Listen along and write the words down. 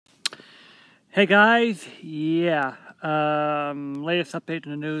Hey guys, latest update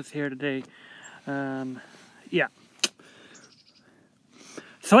in the news here today. Yeah.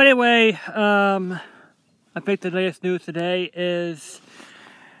 So anyway, I think the latest news today is,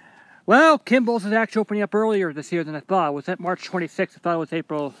 well, Kimball's is actually opening up earlier this year than I thought. It was at March 26th. I thought it was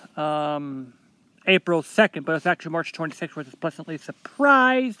April 2nd, but it's actually March 26th, which is pleasantly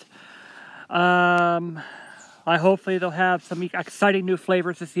surprised. Hopefully they'll have some exciting new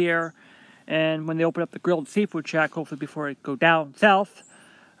flavors this year. And when they open up the grilled seafood shack, hopefully before it go down south,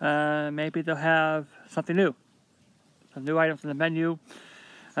 maybe they'll have something new. Some new items on the menu.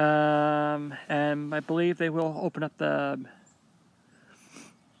 And I believe they will open up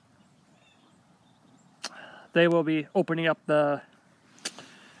they will be opening up the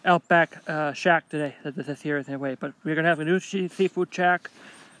Outback shack today, this year anyway. But we're going to have a new seafood shack.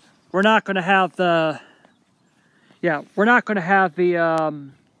 We're not going to have the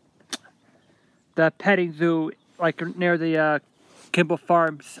petting zoo, like near the Kimball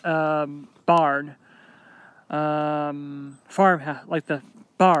Farm's barn, farmhouse, like the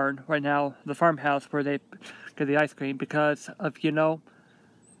barn right now, the farmhouse where they get the ice cream, because of,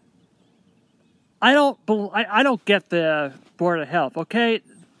 I don't get the Board of Health. Okay,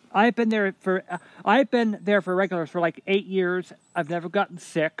 I've been there for regulars for like 8 years. I've never gotten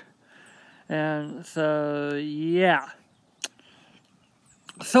sick, and so yeah.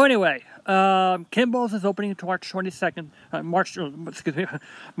 So anyway, Kimball's is opening to March 22nd, March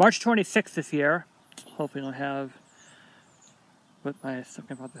 26th this year. Hopefully I don't have what my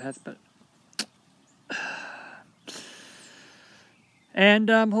something about the head, but and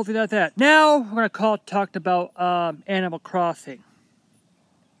hopefully that's that. Now we're gonna talk about Animal Crossing.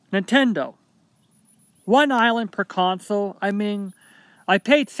 Nintendo, one island per console. I mean, we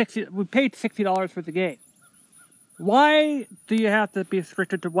paid $60 for the game. Why do you have to be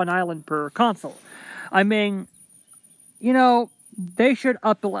restricted to one island per console? I mean, they should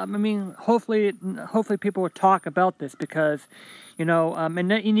up the. I mean, hopefully people will talk about this, because,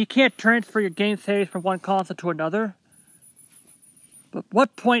 and you can't transfer your game saves from one console to another. But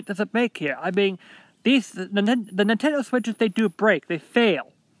what point does it make here? I mean, the Nintendo Switches, they do break, they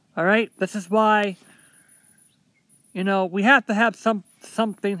fail. All right, this is why. We have to have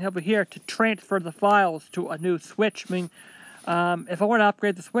something over here to transfer the files to a new Switch. I mean, if I want to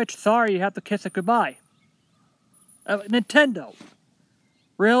upgrade the Switch, sorry, you have to kiss it goodbye. Nintendo,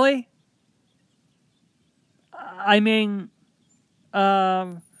 really? I mean,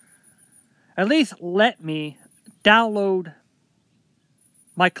 at least let me download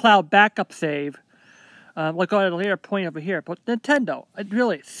my cloud backup save. Like on a later point over here, but Nintendo,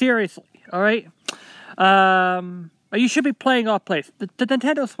 really, seriously, all right? You should be playing off place. The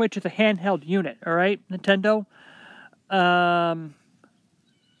Nintendo Switch is a handheld unit, all right, Nintendo?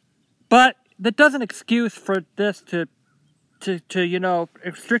 But that doesn't excuse for this to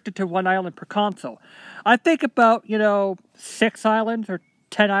restrict it to one island per console. I think about, 6 islands or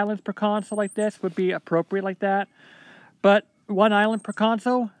 10 islands per console like this would be appropriate like that. But one island per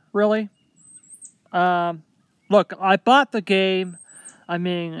console? Really? Look, I bought the game. I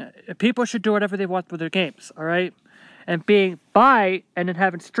mean, people should do whatever they want with their games, all right? And being buy and then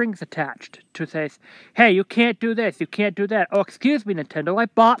having strings attached to say, hey, you can't do this, you can't do that. Oh, excuse me, Nintendo, I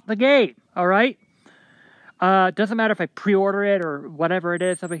bought the game, all right? Doesn't matter if I pre-order it or whatever it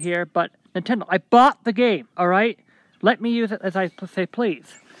is over here, but Nintendo, I bought the game, all right? Let me use it as I say,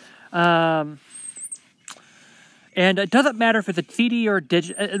 please. And it doesn't matter if it's a CD or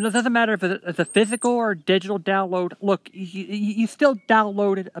digital. It doesn't matter if it's a physical or digital download. Look, you still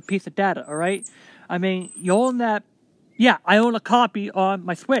downloaded a piece of data, all right? I mean, you own that. Yeah, I own a copy on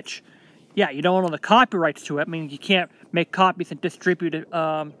my Switch. Yeah, you don't own the copyrights to it. I mean, you can't make copies and distribute it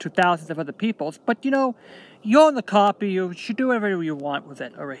to thousands of other people's. But, you own the copy. You should do whatever you want with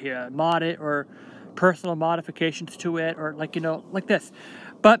it over here. Mod it or personal modifications to it, or like this.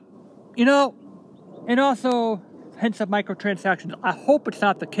 But, and also hints of microtransactions. I hope it's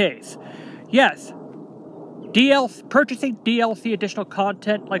not the case. Yes, purchasing DLC additional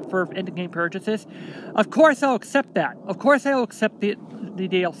content, like for in-game purchases, of course I'll accept that. Of course I'll accept the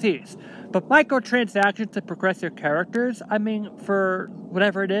DLCs. But microtransactions to progress your characters, I mean, for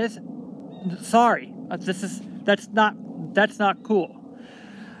whatever it is, sorry, that's not cool.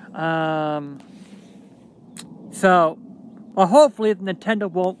 So, hopefully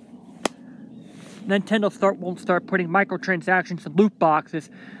Nintendo won't start putting microtransactions and loot boxes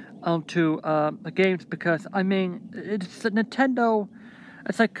onto the games, because I mean, it's Nintendo.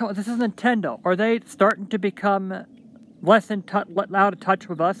 It's like, this is Nintendo. Are they starting to become less out of touch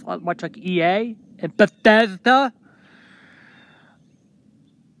with us, much like EA and Bethesda?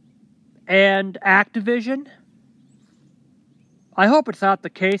 and Activision. I hope it's not the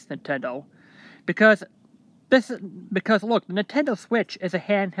case, Nintendo, because look, the Nintendo Switch is a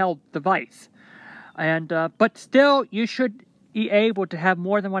handheld device, and but still, you should be able to have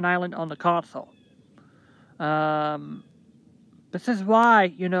more than one island on the console. This is why,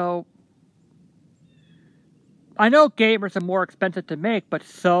 you know, I know gamers are more expensive to make, but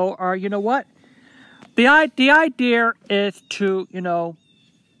so are, you know what? The idea is to, you know,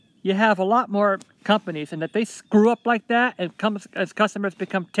 you have a lot more companies, and if they screw up like that, and as customers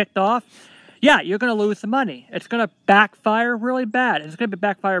become ticked off, yeah, you're going to lose the money. It's going to backfire really bad. It's going to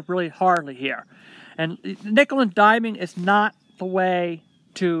backfire really hardly here. And nickel and diming is not the way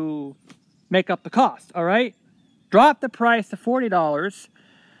to make up the cost, all right? Drop the price to $40.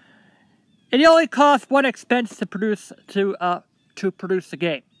 It only costs one expense to produce the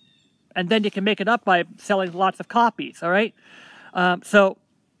game. And then you can make it up by selling lots of copies, all right? So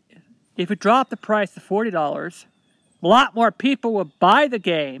if you drop the price to $40, a lot more people will buy the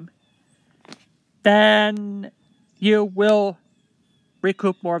game, then you will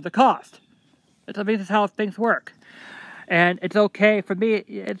recoup more of the cost. I mean, this is how things work. And it's okay. For me,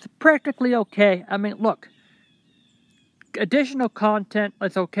 it's practically okay. I mean, look, additional content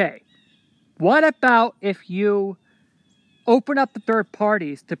is okay. What about if you open up the third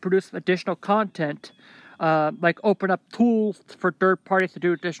parties to produce additional content, like open up tools for third parties to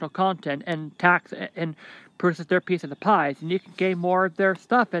do additional content and tax and produce their piece of the pies, and you can gain more of their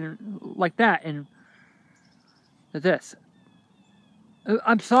stuff and like that. And this,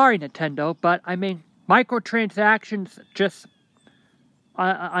 I'm sorry, Nintendo, but I mean, microtransactions just,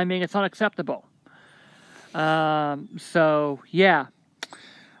 I mean, it's unacceptable. So yeah.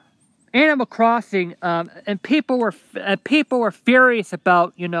 Animal Crossing, and people were furious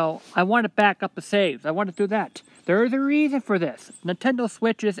about, you know, I want to back up the saves. I want to do that. There is a reason for this. Nintendo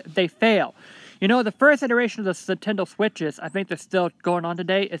Switches, they fail. You know, the first iteration of the Nintendo Switches, I think they're still going on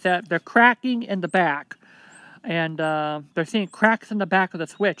today, is that they're cracking in the back. And they're seeing cracks in the back of the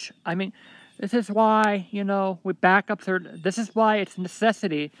Switch. I mean, this is why, you know, with backups, this is why it's a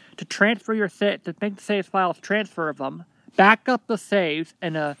necessity to transfer your to make the saves files, transfer them, back up the saves,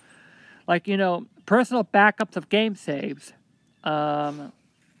 and like, you know, personal backups of game saves. I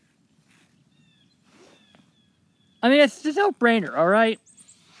mean, it's just a no-brainer, all right?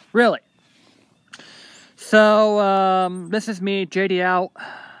 Really. So, this is me, JD out.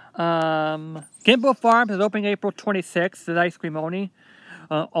 Kimball Farm is opening April 26th. The ice cream only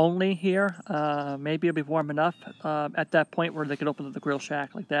here. Maybe it'll be warm enough at that point where they can open the grill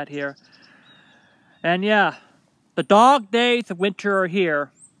shack like that here. And yeah, the dog days of winter are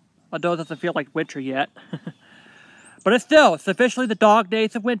here. Although it doesn't feel like winter yet. But it's officially the dog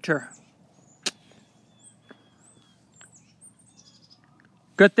days of winter.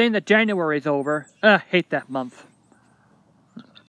 Good thing that January's over. Hate that month.